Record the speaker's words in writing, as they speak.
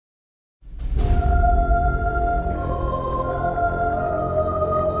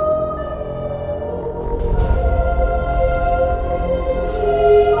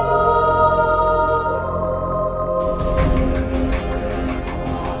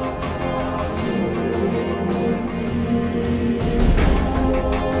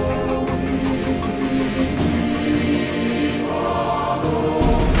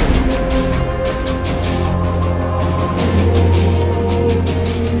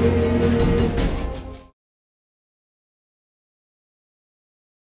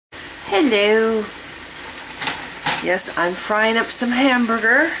Hello. Yes, I'm frying up some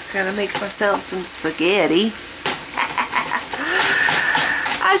hamburger. Gonna make myself some spaghetti.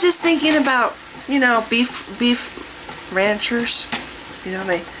 I was just thinking about, you know, beef ranchers. You know,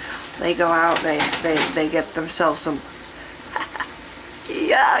 they go out, they get themselves some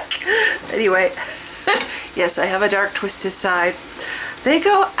yuck. Anyway, yes, I have a dark twisted side. They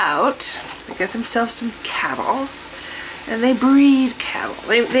go out, they get themselves some cattle, and they breed cattle.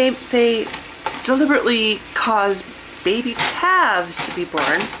 They deliberately cause baby calves to be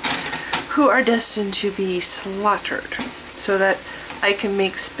born who are destined to be slaughtered so that I can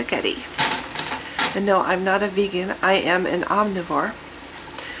make spaghetti. And no, I'm not a vegan, I am an omnivore.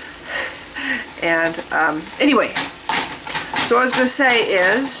 And anyway, so what I was going to say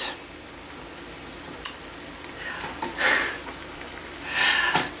is,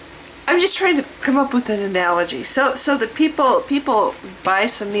 I'm just trying to come up with an analogy. So the people buy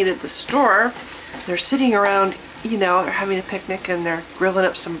some meat at the store, they're sitting around, you know, they're having a picnic and they're grilling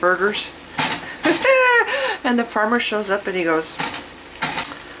up some burgers. And the farmer shows up and he goes,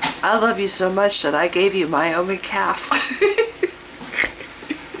 I love you so much that I gave you my only calf.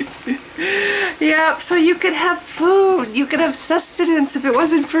 Yeah, so you could have food, you could have sustenance. If it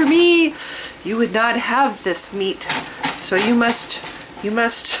wasn't for me, you would not have this meat. So you must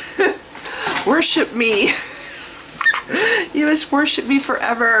worship me. You must worship me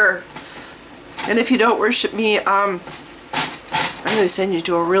forever. And if you don't worship me, I'm going to send you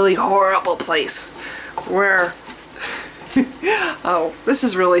to a really horrible place where oh, this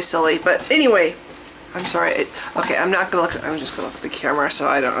is really silly, but anyway, I'm sorry. Okay, I'm not gonna look. I'm just gonna look at the camera so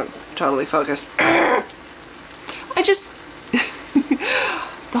I don't totally focus. I just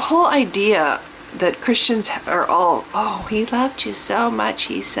the whole idea that Christians are all, oh, he loved you so much,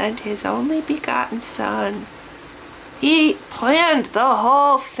 he sent his only begotten son. He planned the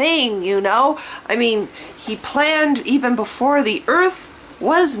whole thing, you know. I mean, he planned even before the earth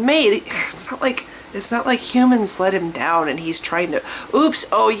was made. It's not like humans let him down and he's trying to, oops,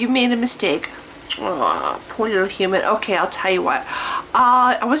 oh, you made a mistake. Oh, poor little human. Okay, I'll tell you what.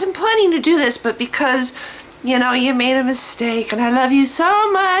 I wasn't planning to do this, but because, you know, you made a mistake and I love you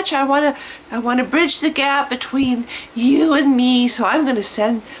so much, I want to bridge the gap between you and me, so I'm going to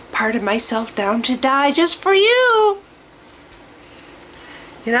send part of myself down to die just for you.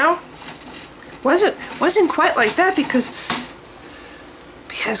 You know? Wasn't quite like that because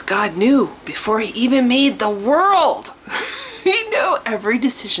God knew before he even made the world. He knew every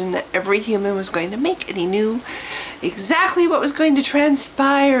decision that every human was going to make, and he knew exactly what was going to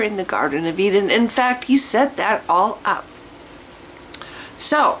transpire in the Garden of Eden. In fact, he set that all up.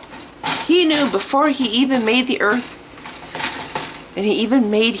 So, he knew before he even made the earth, and he even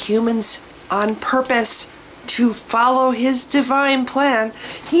made humans on purpose to follow his divine plan.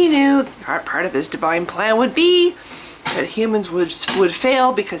 He knew part of his divine plan would be that humans would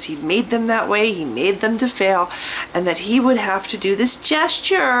fail because he made them that way, he made them to fail, and that he would have to do this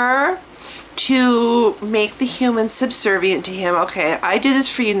gesture to make the humans subservient to him. Okay, I did this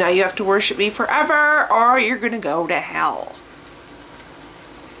for you, now you have to worship me forever or you're gonna go to hell.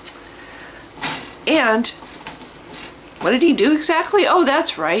 And what did he do exactly? Oh,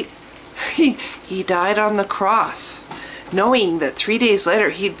 that's right. He died on the cross, knowing that 3 days later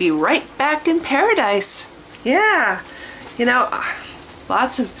he'd be right back in paradise. Yeah. You know,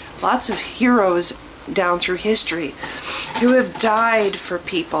 lots of heroes down through history who have died for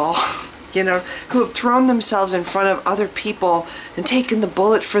people, you know, who have thrown themselves in front of other people and taken the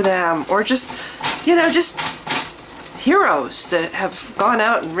bullet for them, or just, you know, just heroes that have gone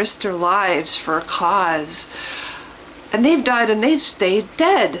out and risked their lives for a cause. And they've died and they've stayed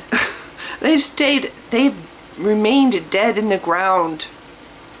dead. They've remained dead in the ground.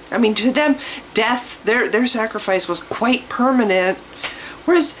 I mean, to them, death, their sacrifice was quite permanent.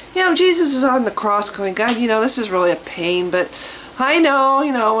 Whereas, you know, Jesus is on the cross going, God, you know, this is really a pain, but I know,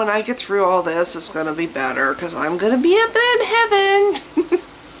 you know, when I get through all this, it's going to be better because I'm going to be up in heaven.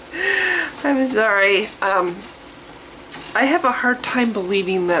 I'm sorry. I have a hard time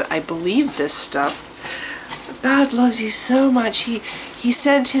believing that I believe this stuff. God loves you so much. He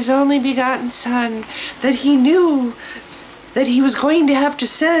sent his only begotten son that he knew that he was going to have to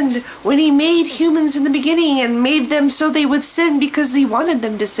send when he made humans in the beginning and made them so they would sin because he wanted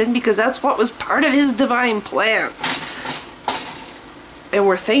them to sin, because that's what was part of his divine plan. And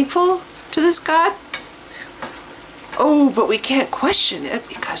we're thankful to this God. Oh, but we can't question it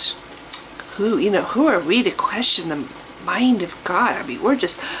because who are we to question the mind of God? I mean, we're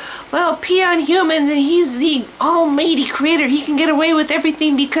just little peon humans and he's the almighty creator. He can get away with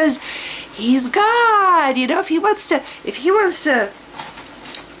everything because he's God. You know, if he wants to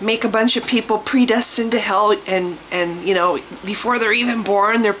make a bunch of people predestined to hell and you know, before they're even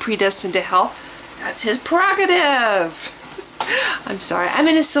born, they're predestined to hell. That's his prerogative. I'm sorry, I'm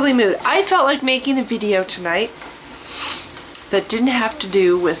in a silly mood. I felt like making a video tonight that didn't have to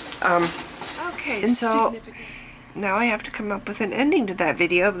do with, okay, and so now I have to come up with an ending to that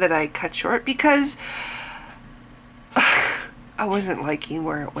video that I cut short because I wasn't liking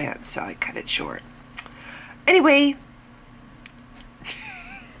where it went, so I cut it short. Anyway,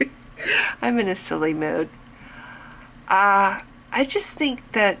 I'm in a silly mood. I just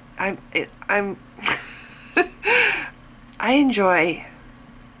think that I enjoy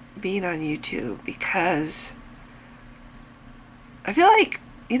being on YouTube because I feel like,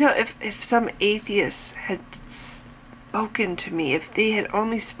 you know, if some atheists had spoken to me, if they had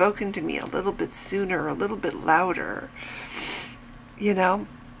only spoken to me a little bit sooner, a little bit louder, you know,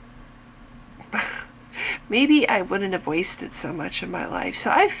 maybe I wouldn't have wasted so much of my life. So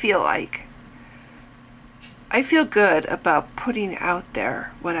I feel good about putting out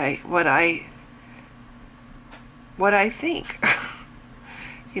there what I think.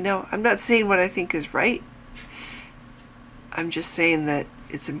 You know, I'm not saying what I think is right. I'm just saying that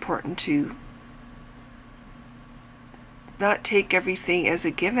it's important to not take everything as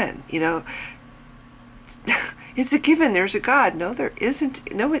a given, you know. It's a given there's a God. No, there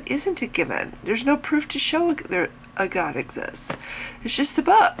isn't. No, it isn't a given. There's no proof to show a God exists. It's just a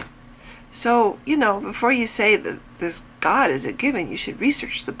book. So, you know, before you say that this God is a given, you should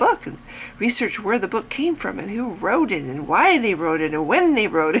research the book and research where the book came from and who wrote it and why they wrote it and when they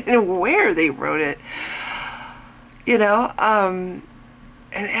wrote it and where they wrote it. You know, and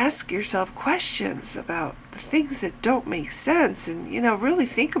ask yourself questions about the things that don't make sense, and, you know, really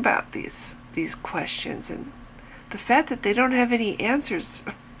think about these questions and the fact that they don't have any answers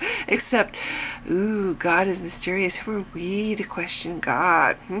except, ooh, God is mysterious. Who are we to question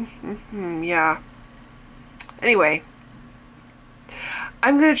God? Yeah. Anyway,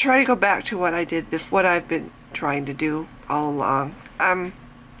 I'm going to try to go back to what I did, what I've been trying to do all along.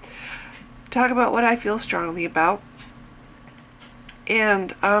 Talk about what I feel strongly about.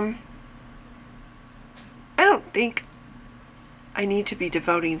 And I don't think I need to be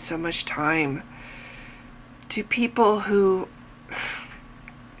devoting so much time to people who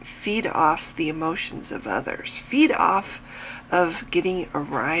feed off the emotions of others, feed off of getting a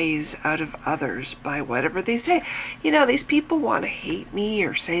rise out of others by whatever they say. You know, these people want to hate me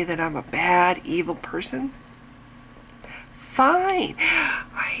or say that I'm a bad, evil person. Fine.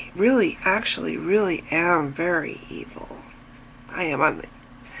 I really, actually, really am very evil. I am. I'm the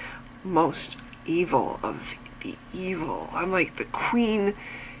most evil of the evil. I'm like the queen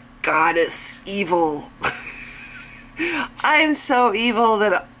goddess evil. I'm so evil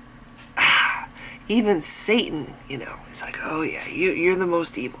that even Satan, you know, is like, oh yeah, you're the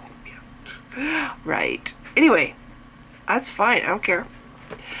most evil. Yeah. Right. Anyway, that's fine. I don't care.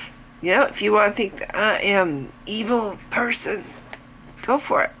 You know, if you want to think that I am an evil person, go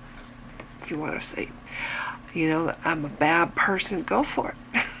for it. If you want to say, you know, that I'm a bad person, go for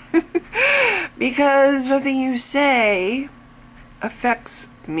it. Because nothing you say affects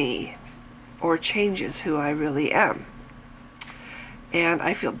me or changes who I really am. And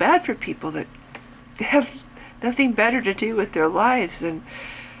I feel bad for people that have nothing better to do with their lives than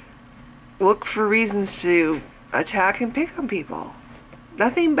look for reasons to attack and pick on people.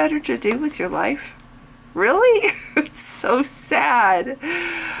 Nothing better to do with your life? Really? It's so sad.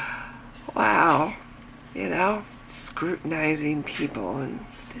 Wow. You know, scrutinizing people and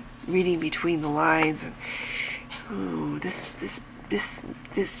reading between the lines and, ooh, this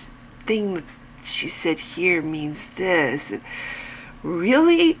thing that she said here means this. And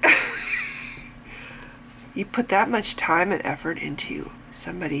really? You put that much time and effort into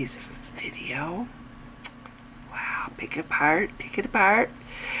somebody's video? Wow, pick it apart.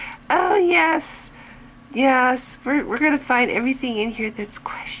 Oh yes, we're going to find everything in here that's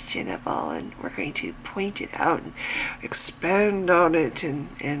questionable, and we're going to point it out and expand on it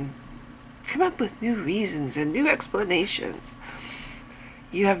and come up with new reasons and new explanations.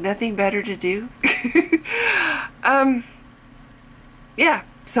 You have nothing better to do? Yeah,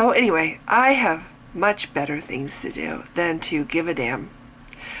 so anyway, I have much better things to do than to give a damn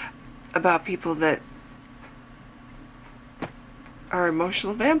about people that are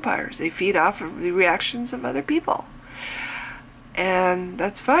emotional vampires. They feed off of the reactions of other people, and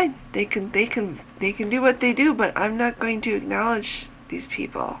that's fine. They can do what they do, but I'm not going to acknowledge these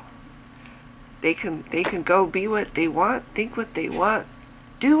people. They can go be what they want, think what they want,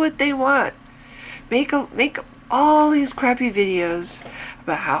 do what they want, make all these crappy videos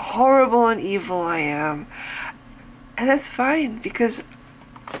about how horrible and evil I am, and that's fine, because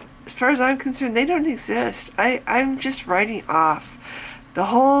far as I'm concerned, they don't exist. I'm just writing off the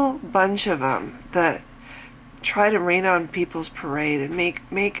whole bunch of them that try to rain on people's parade and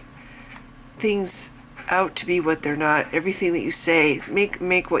make things out to be what they're not. Everything that you say,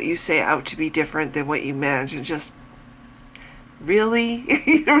 make what you say out to be different than what you meant. And just, really?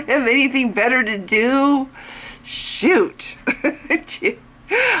 You don't have anything better to do? Shoot.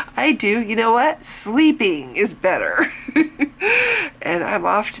 I do. You know what? Sleeping is better. And I'm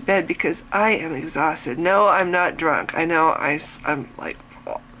off to bed because I am exhausted. No, I'm not drunk. I know I'm like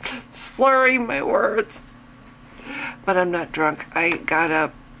slurring my words. But I'm not drunk. I got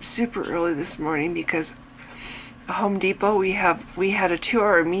up super early this morning because Home Depot, we had a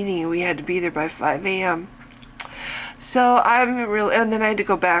 2-hour meeting and we had to be there by 5 a.m. So and then I had to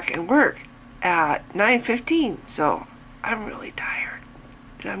go back and work at 9:15. So I'm really tired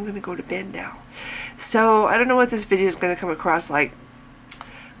and I'm going to go to bed now. So I don't know what this video is going to come across like.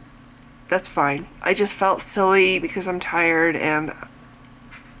 That's fine. I just felt silly because I'm tired, and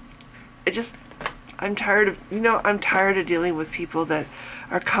I'm tired of dealing with people that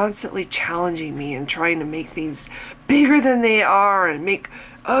are constantly challenging me and trying to make things bigger than they are and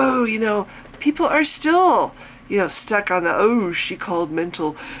people are still, stuck on the, she called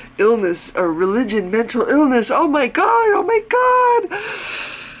mental illness or religion mental illness. Oh my God.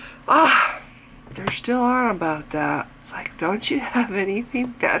 They're still on about that. It's like, don't you have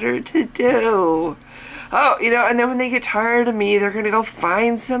anything better to do? Oh, and then when they get tired of me, they're going to go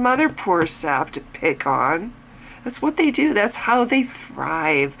find some other poor sap to pick on. That's what they do. That's how they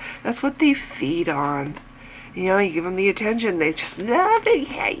thrive. That's what they feed on. You give them the attention. They just love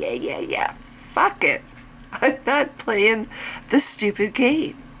it. Yeah. Fuck it. I'm not playing the stupid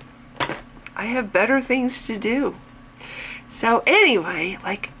game. I have better things to do. So anyway,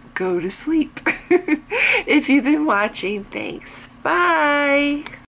 go to sleep. If you've been watching, thanks. Bye.